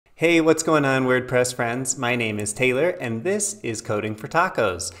Hey, what's going on, WordPress friends? My name is Taylor, and this is Coding for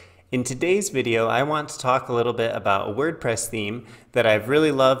Tacos. In today's video, I want to talk a little bit about a WordPress theme that I've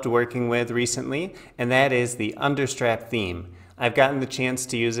really loved working with recently, and that is the UnderStrap theme. I've gotten the chance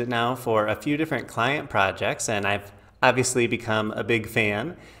to use it now for a few different client projects, and I've obviously become a big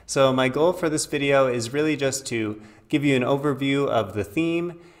fan. So my goal for this video is really just to give you an overview of the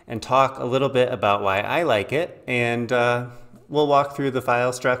theme and talk a little bit about why I like it, and we'll walk through the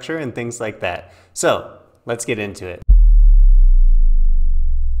file structure and things like that. So let's get into it.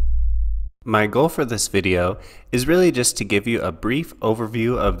 My goal for this video is really just to give you a brief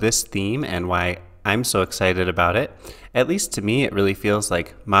overview of this theme and why I'm so excited about it. At least to me, it really feels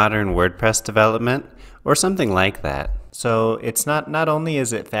like modern WordPress development or something like that. So it's not only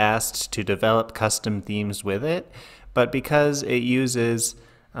is it fast to develop custom themes with it, but because it uses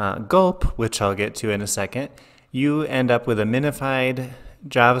Gulp, which I'll get to in a second, you end up with a minified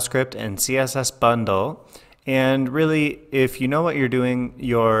JavaScript and CSS bundle. And really, if you know what you're doing,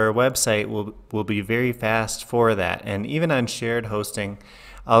 your website will be very fast for that. And even on shared hosting,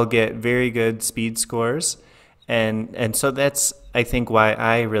 I'll get very good speed scores. And so that's, I think, why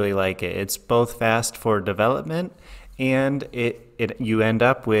I really like it. It's both fast for development, and you end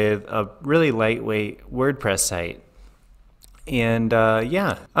up with a really lightweight WordPress site. And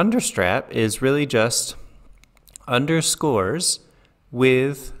yeah, UnderStrap is really just underscores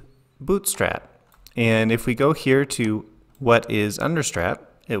with Bootstrap. And if we go here to what is UnderStrap,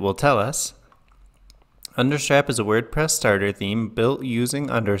 it will tell us UnderStrap is a WordPress starter theme built using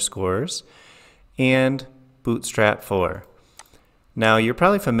underscores and Bootstrap 4. Now you're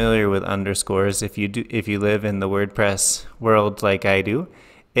probably familiar with underscores if you live in the WordPress world like I do.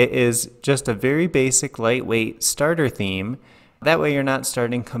 It is just a very basic lightweight starter theme. That way you're not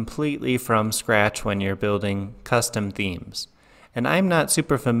starting completely from scratch when you're building custom themes. And I'm not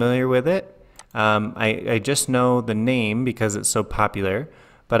super familiar with it. I just know the name because it's so popular,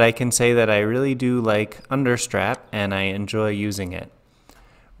 but I can say that I really do like UnderStrap and I enjoy using it.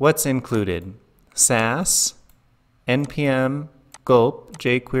 What's included? Sass, NPM, Gulp,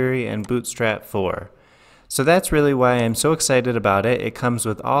 jQuery, and Bootstrap 4. So that's really why I'm so excited about it. It comes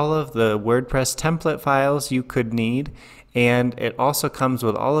with all of the WordPress template files you could need, and it also comes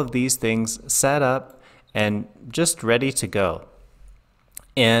with all of these things set up and just ready to go.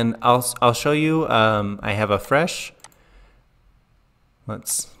 And I'll show you, I have a fresh,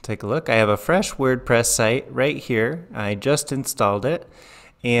 let's take a look. I have a fresh WordPress site right here. I just installed it,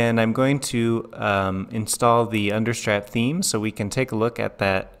 and I'm going to install the UnderStrap theme so we can take a look at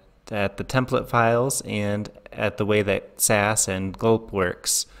that, at the template files and at the way that Sass and Gulp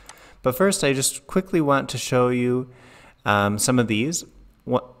works. But first, I just quickly want to show you some of these.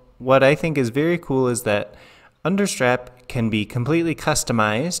 What I think is very cool is that UnderStrap can be completely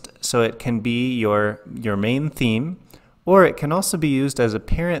customized, so it can be your main theme, or it can also be used as a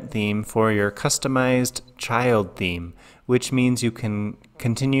parent theme for your customized child theme, which means you can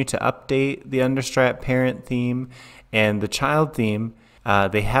continue to update the UnderStrap parent theme and the child theme.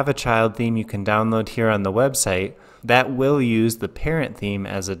 They have a child theme you can download here on the website that will use the parent theme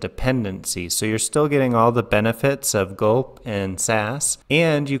as a dependency. So you're still getting all the benefits of Gulp and Sass,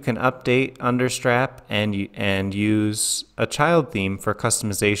 and you can update UnderStrap and use a child theme for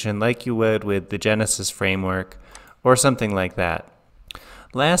customization like you would with the Genesis framework or something like that.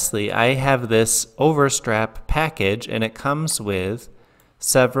 Lastly, I have this Overstrap package, and it comes with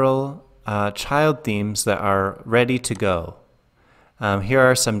several child themes that are ready to go. Here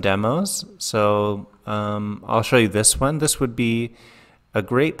are some demos. So I'll show you this one. This would be a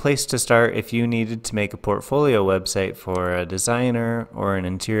great place to start if you needed to make a portfolio website for a designer or an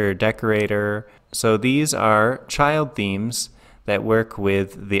interior decorator. So these are child themes that work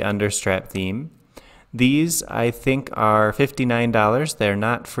with the UnderStrap theme. These, I think, are $59. They're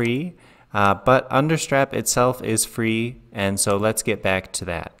not free, but UnderStrap itself is free, and so let's get back to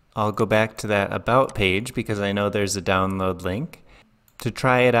that. I'll go back to that About page because I know there's a download link. To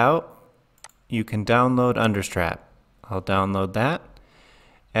try it out, you can download UnderStrap. I'll download that.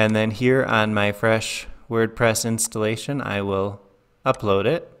 And then here on my fresh WordPress installation, I will upload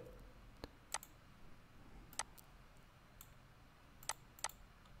it.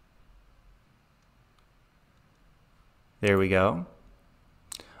 There we go.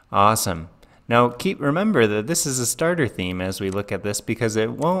 Awesome. Now remember that this is a starter theme as we look at this because it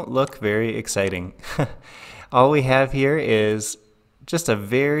won't look very exciting. All we have here is just a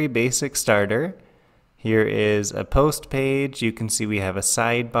very basic starter. Here is a post page. You can see we have a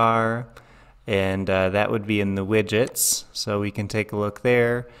sidebar, and that would be in the widgets. So we can take a look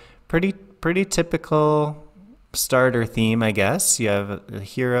there. Pretty typical starter theme, I guess. You have a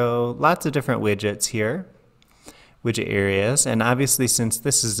hero, lots of different widgets here, widget areas, and obviously since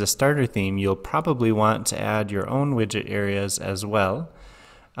this is a starter theme, you'll probably want to add your own widget areas as well.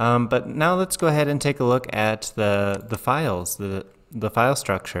 But now let's go ahead and take a look at the files, the file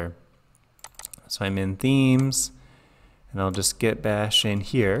structure. So I'm in themes, and I'll just git bash in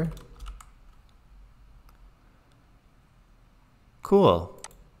here. Cool.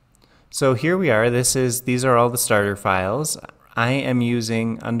 So here we are. These are all the starter files. I am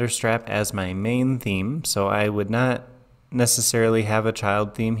using UnderStrap as my main theme, so I would not necessarily have a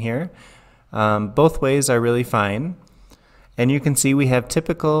child theme here. Both ways are really fine. And you can see we have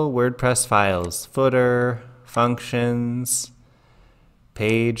typical WordPress files: footer, functions,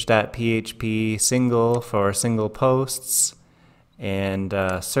 page.php, single for single posts, and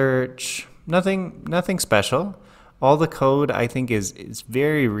search. Nothing special. All the code I think is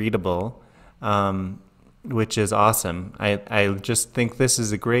very readable, which is awesome. I just think this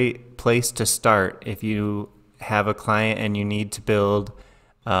is a great place to start if you have a client and you need to build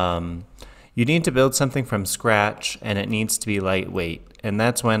something from scratch, and it needs to be lightweight. And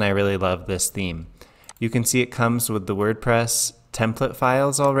that's when I really love this theme. You can see it comes with the WordPress template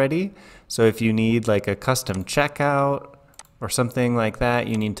files already. So if you need like a custom checkout or something like that,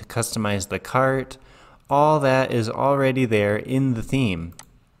 you need to customize the cart, all that is already there in the theme.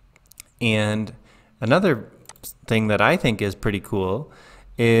 And another thing that I think is pretty cool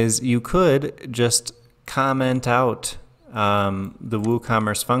is you could just comment out the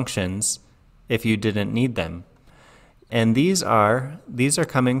WooCommerce functions if you didn't need them. And these are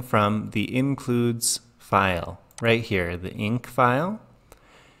coming from the includes file right here, the inc file.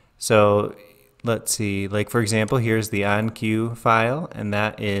 So let's see, like for example, here's the onQ file, and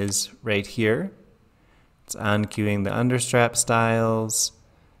that is right here. It's onQing the UnderStrap styles,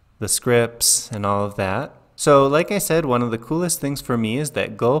 the scripts, and all of that. So like I said, one of the coolest things for me is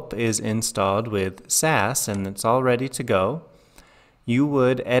that Gulp is installed with Sass, and it's all ready to go. You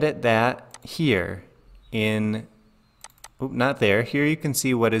would edit that here in, not there, here you can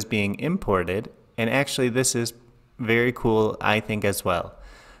see what is being imported, and actually this is very cool, I think, as well.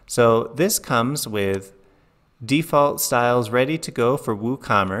 So this comes with default styles ready to go for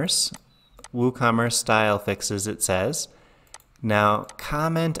WooCommerce. WooCommerce style fixes, it says. Now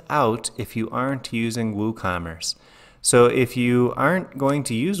comment out if you aren't using WooCommerce. So if you aren't going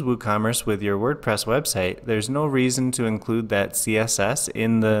to use WooCommerce with your WordPress website, there's no reason to include that CSS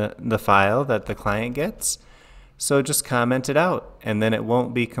in the file that the client gets. So just comment it out, and then it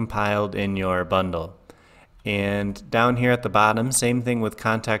won't be compiled in your bundle. And down here at the bottom, same thing with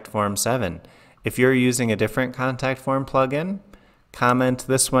Contact Form 7. If you're using a different contact form plugin, comment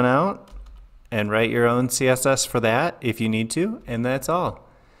this one out and write your own CSS for that if you need to, and that's all.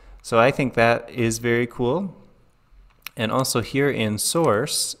 So I think that is very cool. And also here in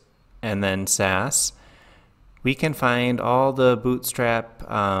source and then Sass, we can find all the Bootstrap,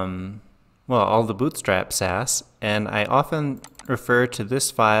 all the Bootstrap Sass, and I often refer to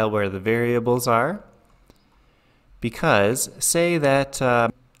this file where the variables are, because say that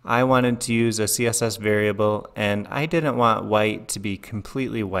I wanted to use a CSS variable and I didn't want white to be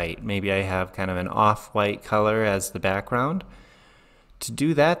completely white. Maybe I have kind of an off-white color as the background. To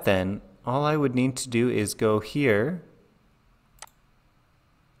do that then, all I would need to do is go here,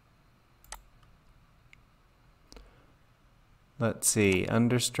 let's see,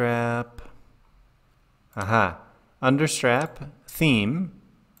 UnderStrap, UnderStrap theme,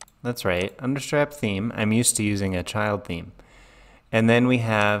 that's right, UnderStrap theme. I'm used to using a child theme. And then we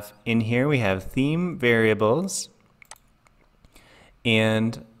have, in here we have theme variables,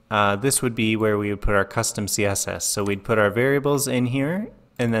 and this would be where we would put our custom CSS. So we'd put our variables in here,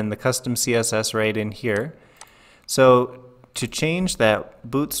 and then the custom CSS right in here. So to change that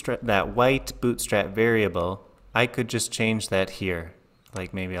white Bootstrap variable, I could just change that here.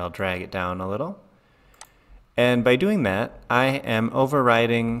 Like maybe I'll drag it down a little. And by doing that, I am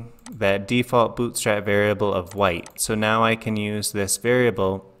overriding that default Bootstrap variable of white. So now I can use this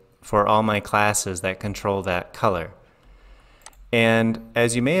variable for all my classes that control that color. And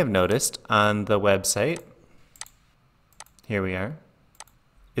as you may have noticed on the website, here we are,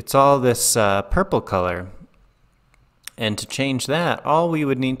 it's all this purple color. And to change that, all we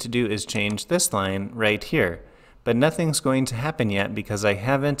would need to do is change this line right here. But nothing's going to happen yet because I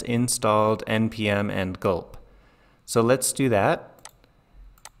haven't installed npm and gulp. So let's do that.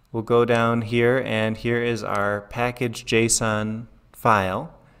 We'll go down here, and here is our package.json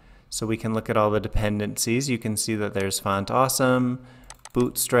file. So we can look at all the dependencies. You can see that there's Font Awesome,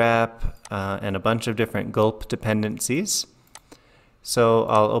 Bootstrap, and a bunch of different gulp dependencies. So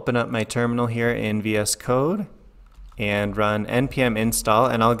I'll open up my terminal here in VS Code, and run npm install,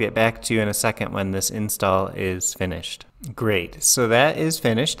 and I'll get back to you in a second when this install is finished. Great, so that is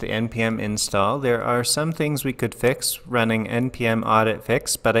finished, the npm install. There are some things we could fix running npm audit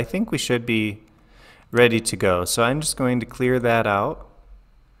fix, but I think we should be ready to go. So I'm just going to clear that out.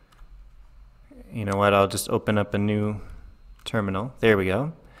 You know what, I'll just open up a new terminal. There we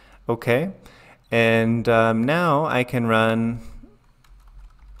go. Okay, and now I can run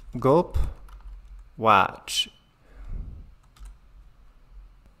gulp watch.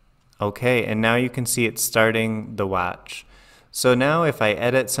 Okay, and now you can see it's starting the watch. So now if I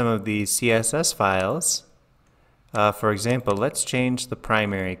edit some of these CSS files, for example, let's change the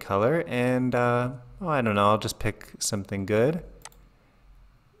primary color, and oh, I don't know, I'll just pick something good.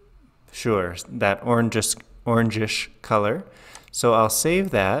 Sure, that orangish color. So I'll save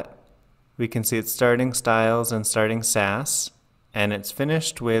that. We can see it's starting styles and starting Sass, and it's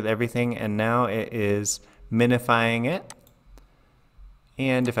finished with everything, and now it is minifying it.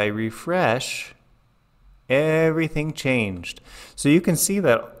 And if I refresh, everything changed. So you can see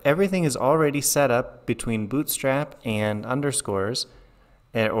that everything is already set up between Bootstrap and underscores,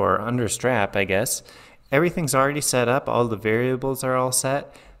 or UnderStrap, I guess. Everything's already set up, all the variables are all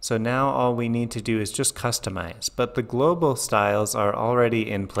set. So now all we need to do is just customize. But the global styles are already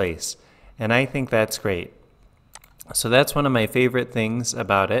in place, and I think that's great. So that's one of my favorite things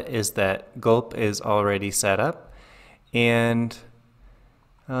about it, is that gulp is already set up. And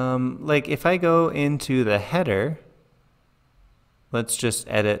like if I go into the header, let's just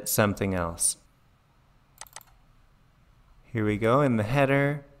edit something else. Here we go in the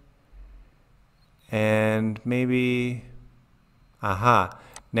header, and maybe, aha,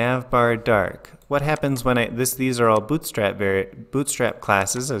 navbar dark. What happens when these are all Bootstrap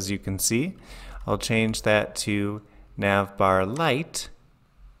classes, as you can see. I'll change that to navbar light,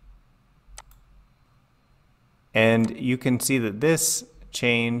 and you can see that this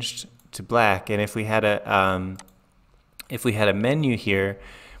changed to black, and if we had a menu here,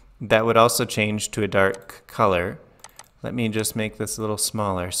 that would also change to a dark color. Let me just make this a little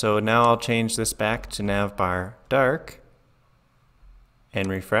smaller. So now I'll change this back to navbar dark and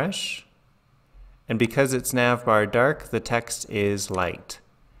refresh, and because it's navbar dark, the text is light.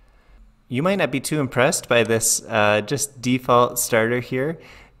 You might not be too impressed by this just default starter here,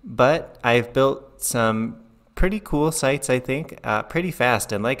 but I've built some pretty cool sites, I think, pretty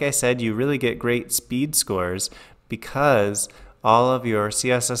fast. And like I said, you really get great speed scores because all of your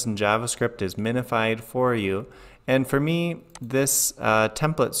CSS and JavaScript is minified for you. And for me, this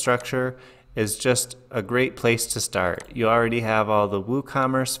template structure is just a great place to start. You already have all the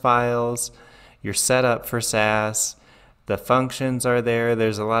Woocommerce files, you're set up for Sass, the functions are there,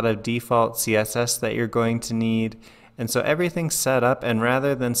 there's a lot of default CSS that you're going to need. And so everything's set up, and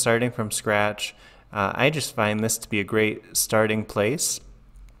rather than starting from scratch, I just find this to be a great starting place.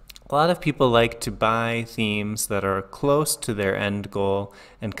 A lot of people like to buy themes that are close to their end goal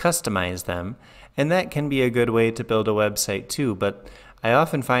and customize them, and that can be a good way to build a website too, but I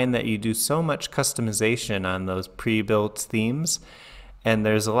often find that you do so much customization on those pre-built themes, and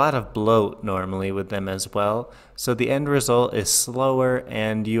there's a lot of bloat normally with them as well, so the end result is slower,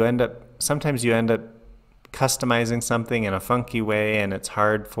 and sometimes you end up customizing something in a funky way, and it's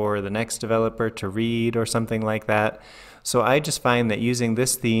hard for the next developer to read or something like that. So I just find that using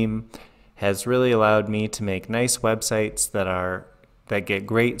this theme has really allowed me to make nice websites that get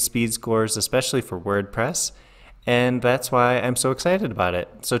great speed scores, especially for WordPress, and that's why I'm so excited about it.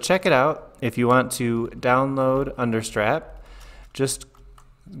 So check it out. If you want to download UnderStrap, just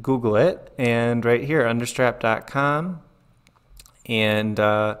Google it, and right here, understrap.com, and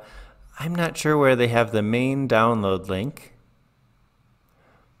I'm not sure where they have the main download link.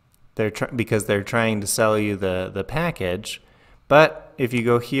 Because they're trying to sell you the package. But if you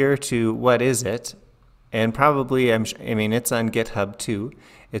go here to what is it, and probably, I mean, it's on GitHub too.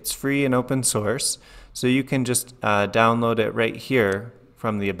 It's free and open source, so you can just download it right here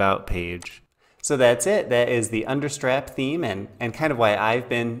from the About page. So that's it. That is the UnderStrap theme, and kind of why I've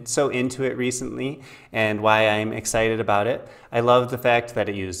been so into it recently and why I'm excited about it. I love the fact that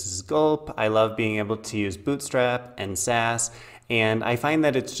it uses gulp. I love being able to use Bootstrap and Sass, and I find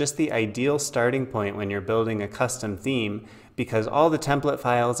that it's just the ideal starting point when you're building a custom theme, because all the template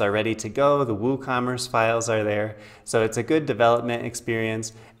files are ready to go, the WooCommerce files are there, so it's a good development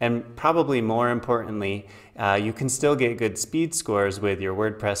experience, and probably more importantly, you can still get good speed scores with your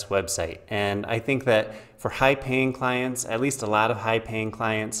WordPress website. And I think that for high-paying clients, at least a lot of high-paying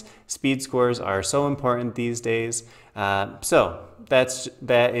clients, speed scores are so important these days. So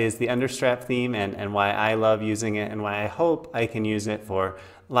that is the UnderStrap theme, and why I love using it, and why I hope I can use it for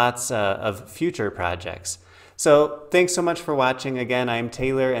lots of future projects. So thanks so much for watching. Again, I'm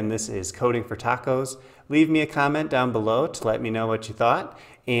Taylor and this is Coding for Tacos. Leave me a comment down below to let me know what you thought,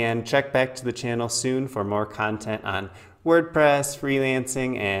 and check back to the channel soon for more content on WordPress,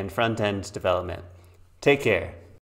 freelancing, and front-end development. Take care.